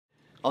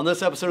On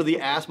this episode of the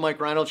Ask Mike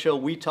Reinold Show,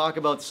 we talk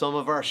about some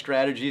of our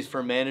strategies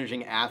for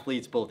managing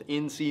athletes both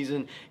in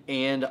season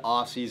and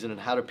off season and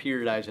how to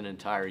periodize an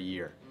entire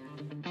year.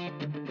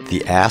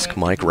 The Ask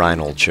Mike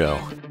Reinold Show.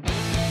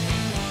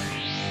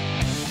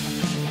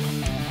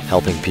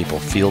 Helping people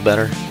feel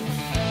better,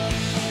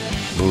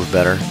 move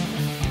better,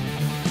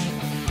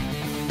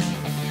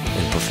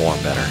 and perform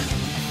better.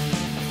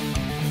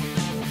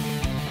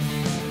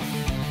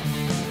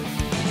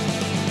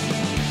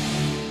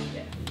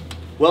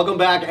 Welcome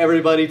back,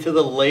 everybody, to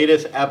the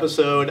latest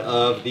episode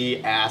of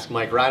the Ask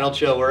Mike Reinold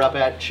Show. We're up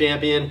at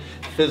Champion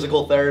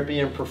Physical Therapy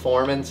and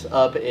Performance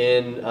up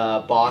in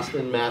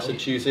Boston,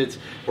 Massachusetts.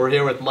 We're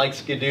here with Mike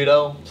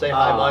Scaduto. Say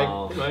hi,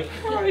 Mike. Hey, Mike.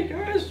 Hi,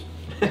 guys.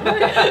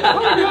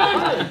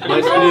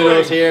 Mike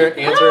Scaduto's here,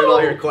 answering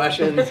all your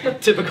questions.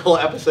 Typical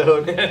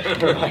episode.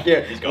 Right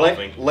here. He's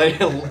golfing. Lenny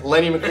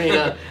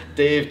Macrina,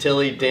 Dave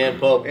Tilley, Dan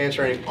Pope,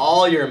 answering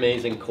all your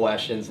amazing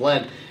questions.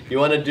 Len, you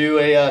want to do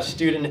a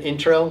student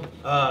intro?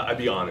 I'd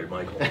be honored,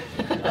 Michael.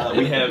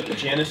 We have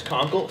Janice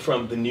Conkle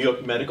from the New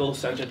York Medical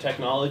Center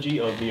Technology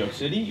of New York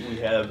City. We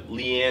have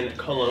Leanne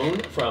Colon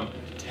from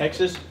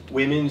Texas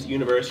Women's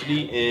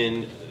University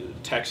in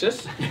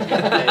Texas.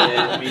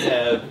 And we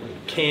have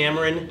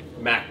Cameron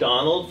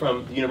MacDonald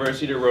from the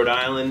University of Rhode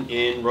Island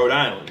in Rhode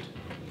Island.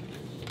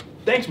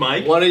 Thanks,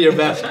 Mike. One of your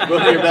best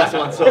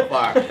ones so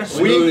far.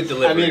 Smooth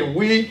delivery. I mean,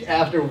 week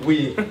after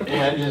week,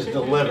 and just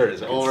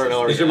delivers over and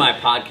over. These are my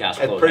podcast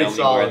It's clothes. pretty I only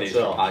solid, wear these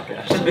so. for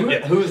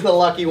podcasts. Who's the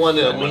lucky one?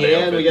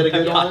 Leanne, we got a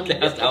good one?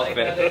 Podcast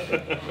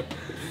outfit.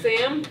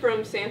 Sam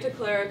from Santa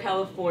Clara,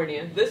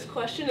 California. This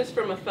question is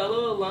from a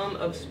fellow alum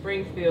of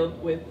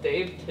Springfield with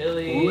Dave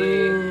Tilley.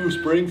 Ooh,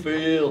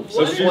 Springfield.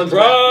 What this is one's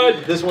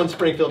pride? This one's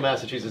Springfield,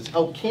 Massachusetts.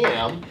 Oh,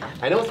 Cam,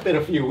 I know it's been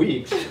a few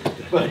weeks,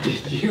 but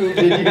did you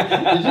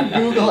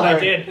Google I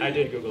it?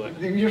 did Google it.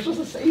 You're supposed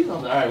to say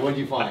something. All right, what'd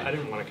you find? I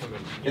didn't want to come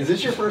in. Is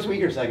this your first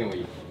week or second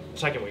week?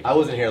 Second week. I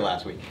wasn't here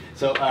last week.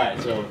 So, all right,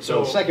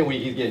 so second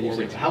week he's getting used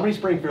to it. How many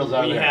Springfields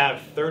are We there?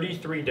 have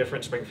 33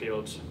 different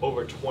Springfields,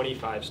 over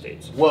 25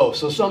 states. Whoa,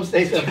 so some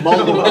states have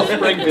multiple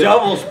Springfields.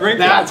 Double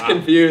Springfield. That's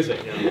confusing.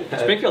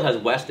 Springfield has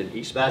West and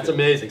East. That's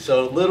amazing.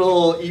 So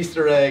little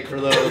Easter egg for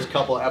those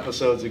couple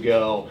episodes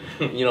ago,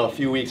 a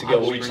few weeks ago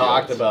we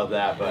talked about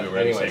that. But We were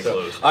in the anyway, same so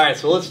clothes. all right,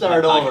 so let's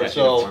start My over. podcast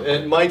So uniform.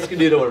 and Mike's gonna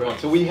do the order.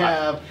 So we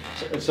have.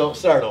 So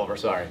start over.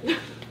 Sorry.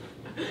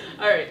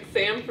 All right,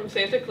 Sam from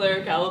Santa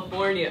Clara,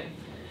 California.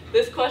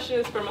 This question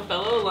is from a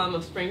fellow alum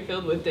of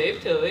Springfield with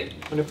Dave Tilley.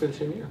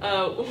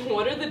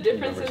 What are the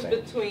differences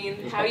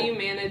between how you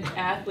manage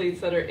athletes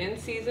that are in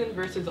season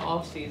versus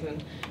off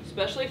season,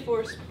 especially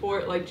for a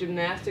sport like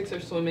gymnastics or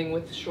swimming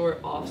with short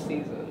off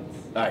seasons?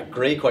 All right,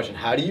 great question.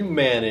 How do you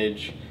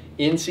manage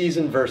in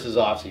season versus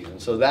off season?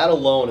 So that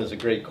alone is a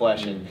great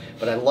question,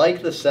 but I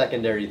like the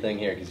secondary thing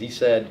here because he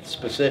said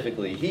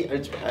specifically,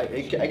 I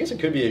guess it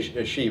could be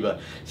a she, but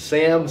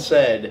Sam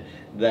said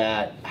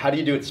that how do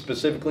you do it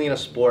specifically in a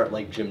sport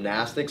like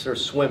gymnastics or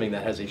swimming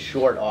that has a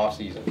short off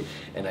season?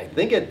 And I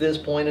think at this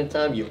point in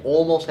time, you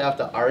almost have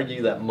to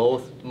argue that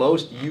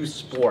most youth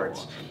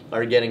sports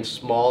are getting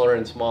smaller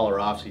and smaller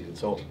off season.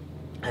 So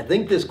I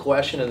think this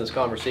question and this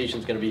conversation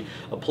is going to be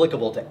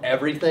applicable to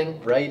everything,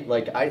 right?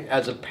 Like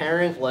as a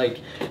parent, like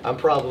I'm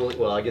probably,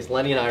 well, I guess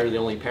Lenny and I are the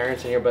only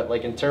parents in here, but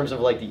like in terms of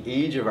like the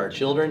age of our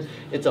children,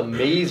 it's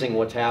amazing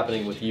what's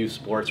happening with youth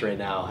sports right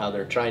now, how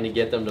they're trying to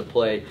get them to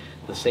play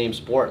the same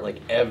sport like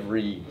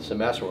every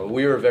semester.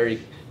 We were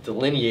very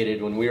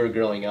delineated when we were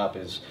growing up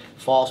as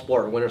fall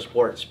sport, winter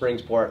sport, spring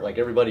sport, like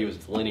everybody was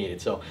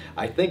delineated. So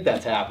I think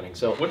that's happening.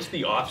 So What's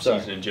the off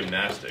season in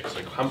gymnastics?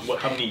 Like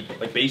how many,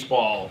 like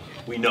baseball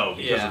we know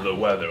because of the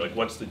weather. Like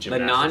what's the The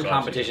gymnastics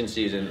non-competition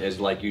season is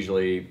like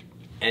usually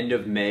end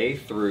of May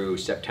through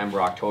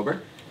September,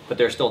 October, but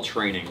they're still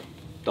training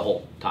the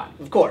whole time.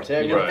 of course,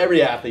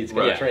 every athlete's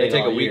got Yeah, training they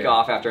take a all week year.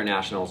 off after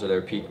nationals or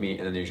their peak meet,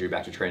 and then they're usually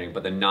back to training.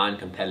 But the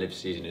non-competitive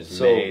season is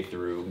So- May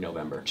through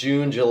November.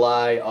 June,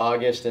 July,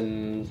 August,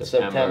 and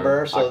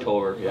September. So,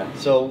 October, yeah.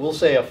 So we'll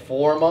say a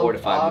 4-month 4 to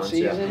 5 off months,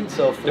 yeah. season.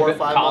 So 4 or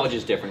 5 College months.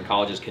 is different.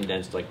 College is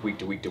condensed like week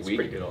to week to It's week.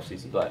 pretty good off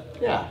season. But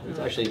Yeah, it's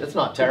actually that's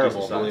not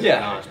terrible. believe it or Yeah.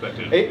 not.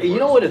 Expected. Hey, you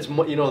know what?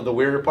 The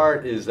weirder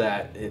part is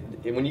that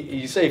when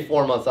you say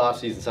 4 months off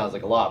season sounds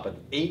like a lot, but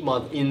 8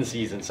 month in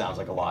season sounds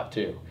like a lot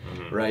too,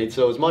 right?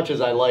 So as much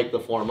as I like the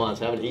 4 months,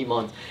 having 8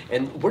 months,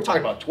 and we're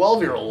talking about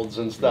 12-year-olds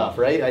and stuff,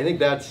 right? I think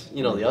that's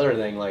the other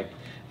thing. Like,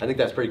 I think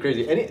that's pretty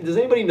crazy. Does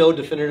anybody know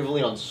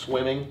definitively on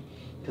swimming?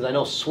 Because I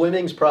know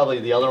swimming's probably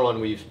the other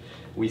one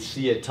we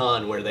see a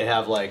ton where they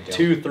have like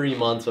 2-3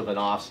 months of an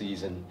off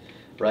season,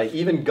 right?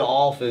 Even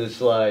golf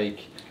is like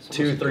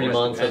 2-3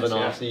 months of an Yeah.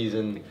 off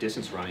season. Like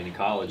distance running in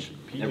college,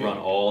 they run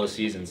all the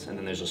seasons, and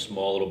then there's a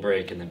small little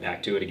break, and then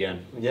back to it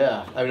again.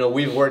 Yeah, I mean,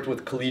 we've worked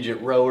with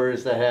collegiate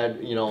rowers that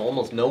had, you know,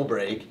 almost no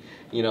break,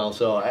 you know,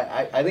 so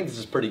I think this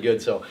is pretty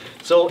good. So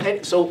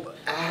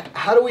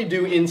how do we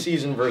do in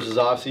season versus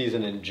off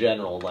season in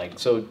general? Like,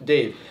 so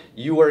Dave,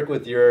 you work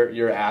with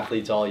your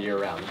athletes all year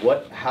round.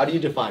 How do you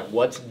define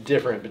what's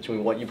different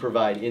between what you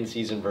provide in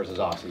season versus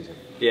off season?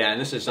 Yeah, and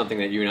this is something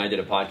that you and I did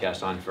a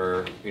podcast on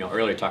for,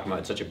 earlier, talking about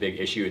it's such a big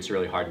issue. It's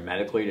really hard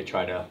medically to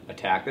try to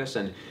attack this.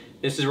 And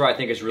this is where I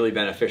think it's really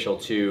beneficial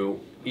to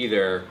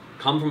either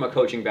come from a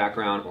coaching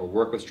background or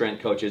work with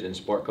strength coaches and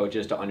sport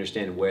coaches to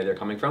understand where they're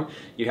coming from.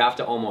 You have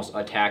to almost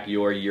attack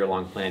your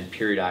year-long plan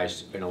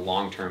periodized in a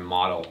long-term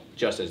model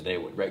just as they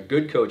would, right?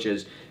 Good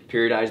coaches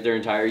periodize their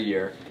entire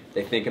year.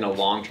 They think in a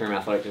long-term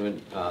athletic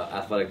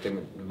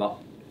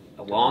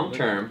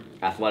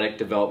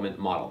development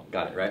model.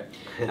 Got it, right?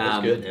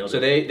 That's good. So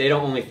they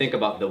don't only think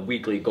about the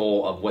weekly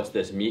goal of what's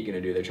this meet going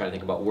to do. They're trying to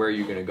think about where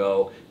you're going to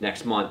go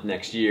next month,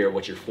 next year,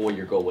 what's your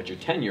 4-year goal, what's your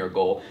 10-year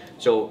goal.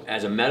 So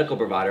as a medical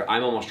provider,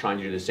 I'm almost trying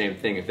to do the same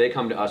thing. If they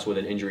come to us with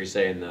an injury,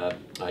 say in the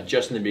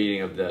just in the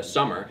beginning of the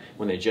summer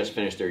when they just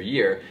finished their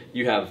year,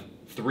 you have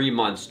 3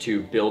 months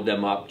to build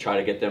them up, try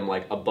to get them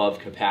like above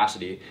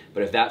capacity.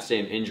 But if that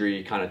same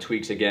injury kind of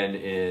tweaks again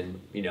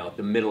in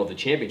the middle of the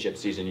championship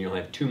season, you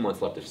only have 2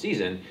 months left of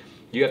season,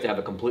 you have to have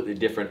a completely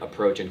different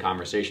approach and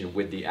conversation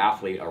with the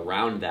athlete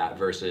around that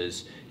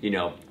versus,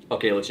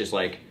 okay, let's just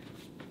like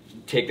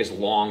take this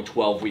long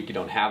 12-week, you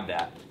don't have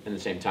that in the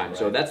same time. Right.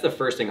 So that's the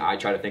first thing I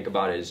try to think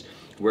about is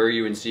where are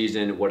you in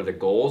season, what are the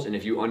goals, and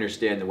if you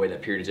understand the way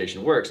that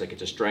periodization works, like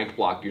it's a strength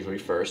block usually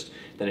first,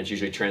 then it's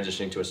usually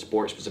transitioning to a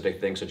sport-specific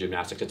thing, so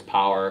gymnastics, it's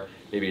power,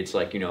 maybe it's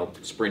like,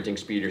 sprinting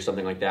speed or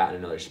something like that in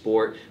another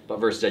sport,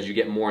 but versus as you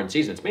get more in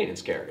season, it's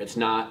maintenance care. You're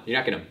not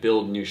going to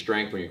build new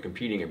strength when you're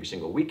competing every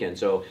single weekend,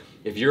 so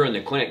if you're in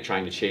the clinic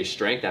trying to chase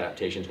strength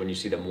adaptations when you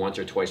see them once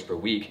or twice per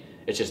week,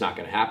 it's just not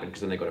going to happen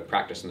because then they go to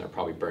practice and they're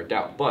probably burnt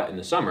out. But in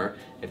the summer,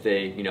 if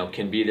they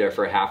can be there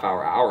for a half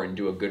hour and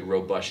do a good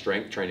robust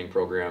strength training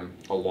program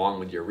along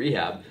with your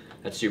rehab,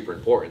 that's super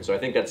important. So I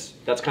think that's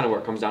kind of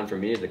where it comes down for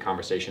me is the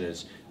conversation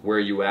is where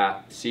are you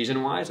at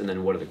season wise and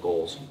then what are the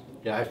goals.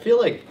 Yeah, I feel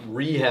like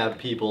rehab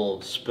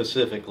people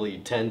specifically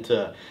tend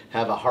to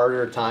have a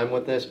harder time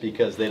with this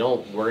because they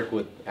don't work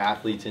with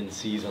athletes in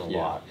season a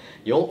lot.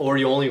 You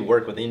only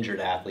work with injured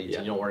athletes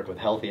and you don't work with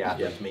healthy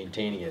athletes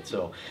maintaining it.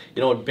 So,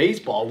 in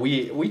baseball,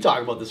 we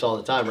talk about this all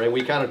the time, right?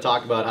 We kind of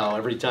talk about how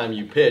every time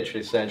you pitch,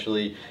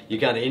 essentially, you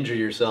kind of injure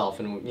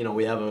yourself. And,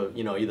 we have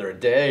either a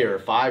day or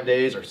 5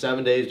 days or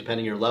 7 days,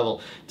 depending your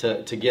level,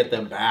 to get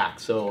them back.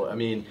 So, I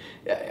mean,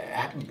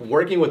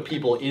 working with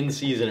people in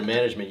season and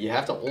management, you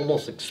have to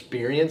almost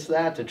experience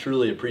that to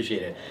truly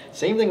appreciate it.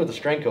 Same thing with the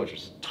strength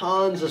coaches.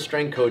 Tons of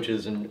strength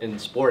coaches in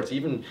sports,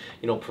 even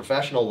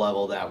professional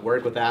level, that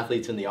work with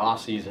athletes in the off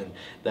season,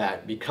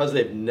 that because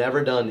they've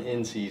never done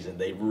in season,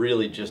 they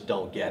really just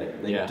don't get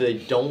it. They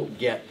don't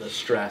get the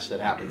stress that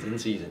happens in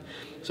season.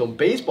 So in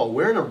baseball,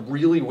 we're in a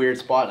really weird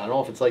spot. I don't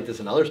know if it's like this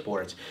in other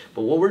sports,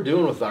 but what we're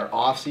doing with our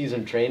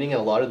off-season training in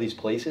a lot of these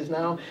places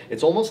now,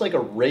 it's almost like a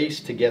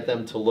race to get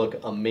them to look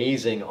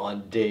amazing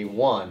on day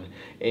one.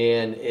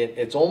 And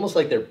it's almost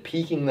like they're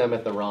peaking them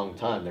at the wrong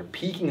time. They're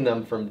peaking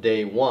them from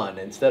day one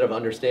instead of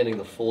understanding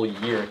the full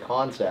year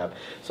concept.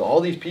 So all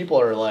these people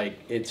are like,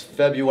 it's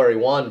February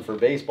 1 for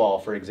baseball,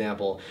 for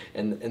example,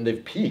 and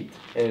they've peaked.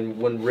 And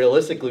when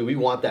realistically, we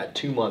want that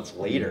 2 months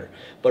later.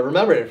 But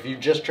remember, if you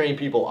just train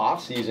people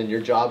off season,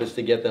 your job is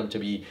to get them to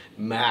be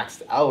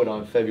maxed out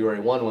on February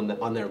 1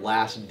 on their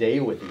last day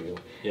with you.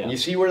 Yeah. And you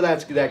see where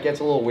that gets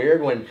a little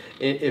weird when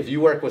if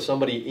you work with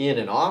somebody in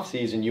an off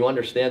season, you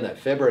understand that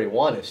February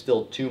 1 is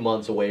still 2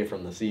 months away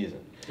from the season.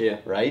 Yeah.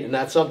 Right? And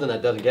that's something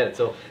that doesn't get it.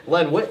 So,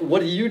 Len, what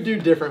do you do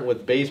different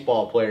with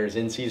baseball players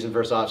in season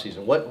versus off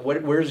season?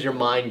 Where's your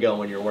mind go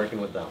when you're working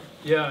with them?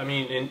 Yeah, I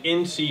mean,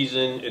 in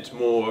season, it's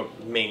more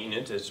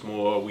maintenance. It's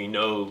more, we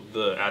know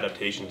the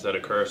adaptations that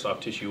occur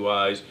soft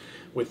tissue-wise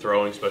with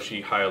throwing, especially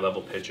higher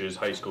level pitches,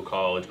 high school,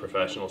 college,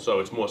 professional. So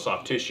it's more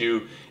soft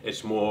tissue.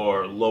 It's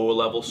more lower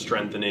level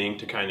strengthening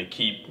to kind of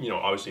keep,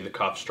 obviously the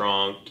cuff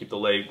strong, keep the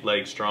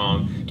leg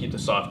strong, keep the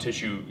soft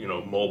tissue,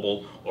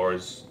 mobile, or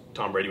as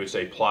Tom Brady would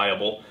say,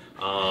 pliable.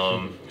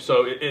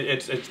 So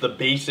it's the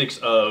basics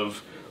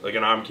of like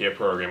an arm care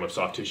program of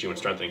soft tissue and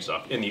strengthening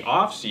stuff. In the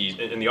off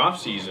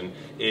season,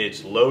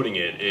 it's loading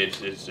it.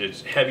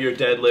 It's heavier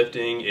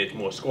deadlifting. It's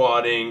more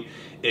squatting.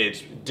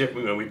 It's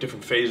different. We have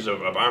different phases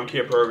of arm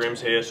care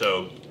programs here.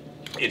 So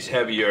it's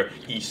heavier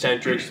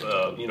eccentrics.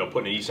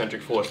 Putting an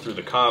eccentric force through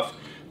the cuff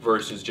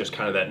versus just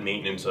kind of that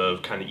maintenance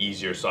of kind of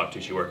easier soft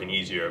tissue work and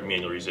easier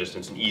manual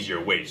resistance and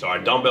easier weight. So our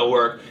dumbbell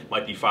work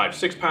might be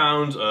 5-6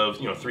 pounds of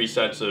 3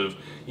 sets of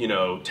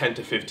 10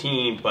 to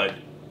 15, but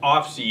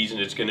off season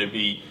it's going to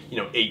be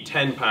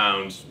 8-10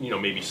 pounds,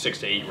 maybe 6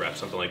 to 8 reps,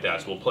 something like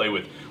that. So we'll play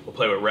with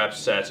rep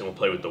sets and we'll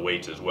play with the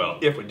weights as well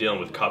if we're dealing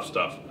with cuff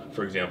stuff,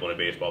 for example, in a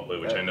baseball play,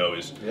 which I know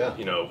is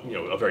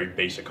a very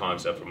basic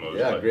concept for most.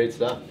 Yeah, great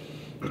stuff.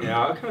 Yeah,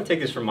 I'll kind of take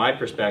this from my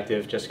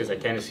perspective, just because I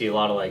tend to see a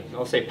lot of, like,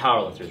 I'll say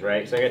powerlifters,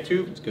 right? So I got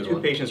two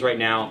patients right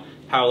now,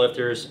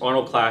 powerlifters.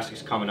 Arnold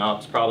Classic's coming up.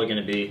 It's probably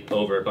going to be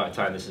over by the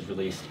time this is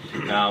released.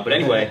 But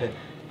anyway,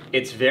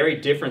 it's very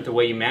different the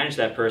way you manage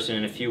that person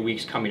in a few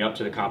weeks coming up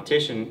to the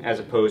competition as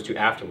opposed to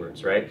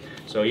afterwards, right?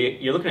 So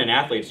you're looking at an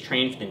athlete that's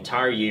trained for the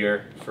entire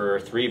year for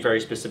 3 very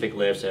specific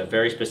lifts, a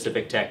very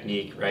specific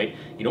technique, right?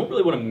 You don't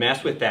really want to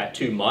mess with that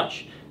too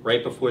much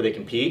right before they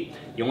compete.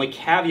 The only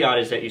caveat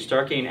is that you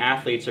start getting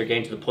athletes that are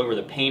getting to the point where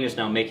the pain is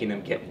now making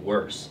them get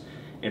worse.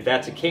 And if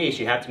that's the case,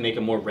 you have to make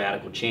a more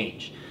radical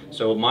change.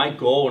 So my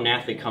goal when an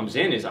athlete comes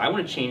in is I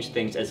want to change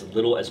things as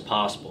little as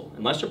possible,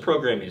 unless their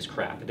programming is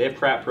crap. If they have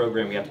crap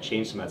program, we have to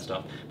change some of that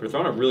stuff. But if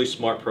they're on a really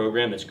smart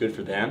program that's good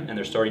for them and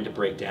they're starting to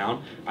break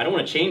down, I don't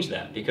want to change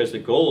that because the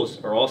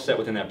goals are all set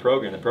within that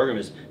program. The program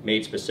is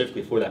made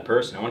specifically for that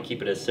person. I want to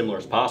keep it as similar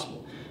as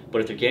possible. But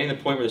if they're getting to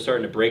the point where they're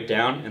starting to break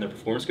down and their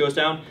performance goes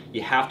down,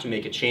 you have to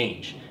make a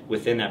change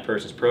within that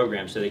person's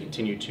program so they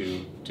continue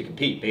to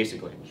compete,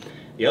 basically.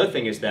 The other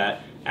thing is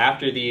that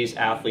after these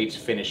athletes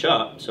finish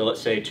up, so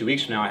let's say 2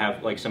 weeks from now I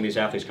have like some of these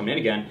athletes coming in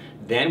again,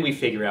 then we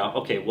figure out,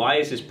 okay, why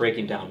is this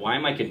breaking down? Why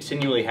am I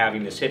continually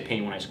having this hip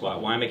pain when I squat?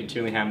 Why am I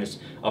continually having this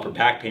upper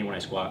back pain when I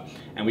squat?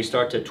 And we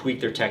start to tweak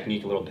their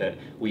technique a little bit.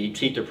 We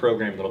tweak their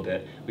program a little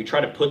bit. We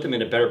try to put them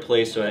in a better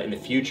place so that in the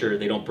future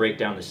they don't break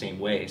down the same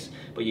ways.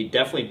 But you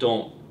definitely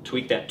don't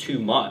tweak that too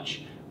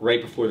much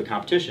right before the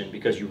competition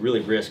because you really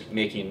risk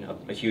making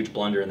a huge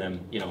blunder and them,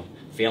 you know,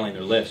 failing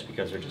their lifts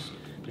because they're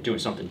doing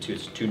something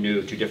too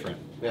new, too different.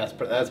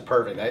 That's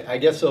perfect. I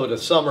guess so. To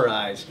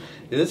summarize,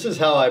 this is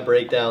how I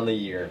break down the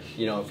year.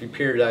 You know, if you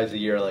periodize the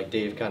year like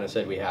Dave kind of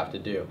said we have to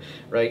do,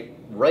 right?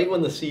 Right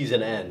when the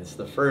season ends,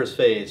 the first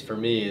phase for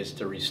me is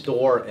to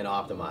restore and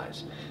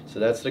optimize. So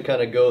that's to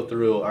kind of go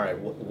through, all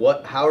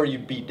right, how are you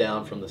beat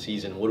down from the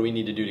season? What do we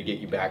need to do to get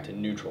you back to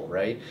neutral,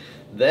 right?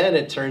 Then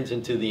it turns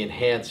into the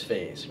enhance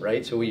phase,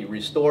 right? So we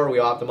restore, we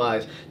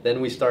optimize,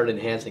 then we start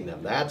enhancing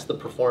them. That's the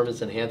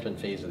performance enhancement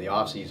phase of the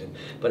off season.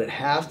 But it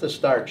has to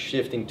start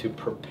shifting to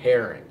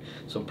preparing.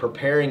 So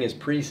preparing is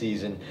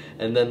preseason,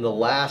 and then the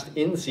last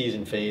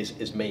in-season phase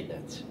is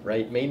maintenance,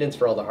 right? Maintenance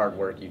for all the hard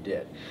work you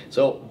did.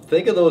 So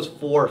think of those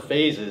 4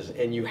 phases,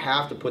 and you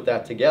have to put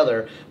that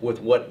together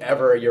with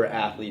whatever your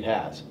athlete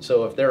has.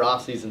 So if they're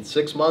off-season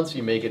 6 months,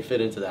 you make it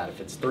fit into that.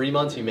 If it's 3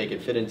 months, you make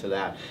it fit into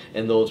that.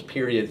 And those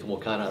periods will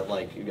kind of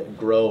like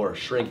grow or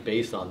shrink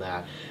based on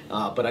that.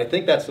 But I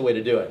think that's the way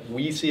to do it.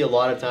 We see a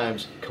lot of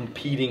times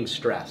competing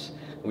stress.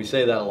 We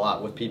say that a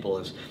lot with people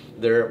is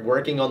they're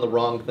working on the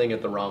wrong thing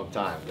at the wrong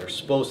time. They're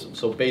supposed to,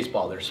 so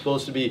baseball, they're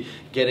supposed to be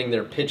getting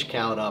their pitch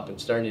count up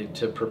and starting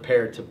to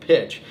prepare to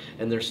pitch,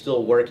 and they're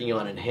still working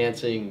on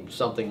enhancing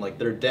something like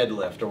their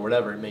deadlift or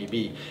whatever it may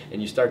be,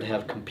 and you start to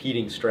have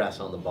competing stress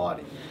on the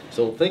body.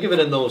 So think of it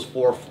in those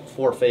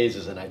four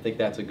phases, and I think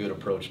that's a good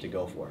approach to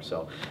go for.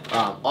 So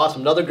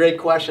awesome. Another great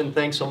question.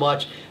 Thanks so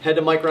much. Head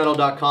to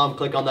MikeReinold.com,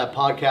 click on that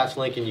podcast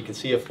link, and you can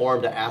see a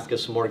form to ask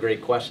us some more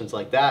great questions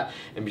like that.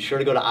 And be sure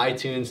to go to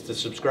iTunes to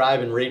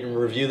subscribe and rate and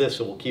review this.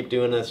 So we'll keep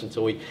doing this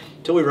until we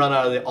run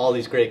out of all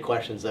these great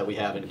questions that we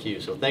have in queue.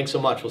 So thanks so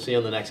much. We'll see you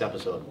on the next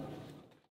episode.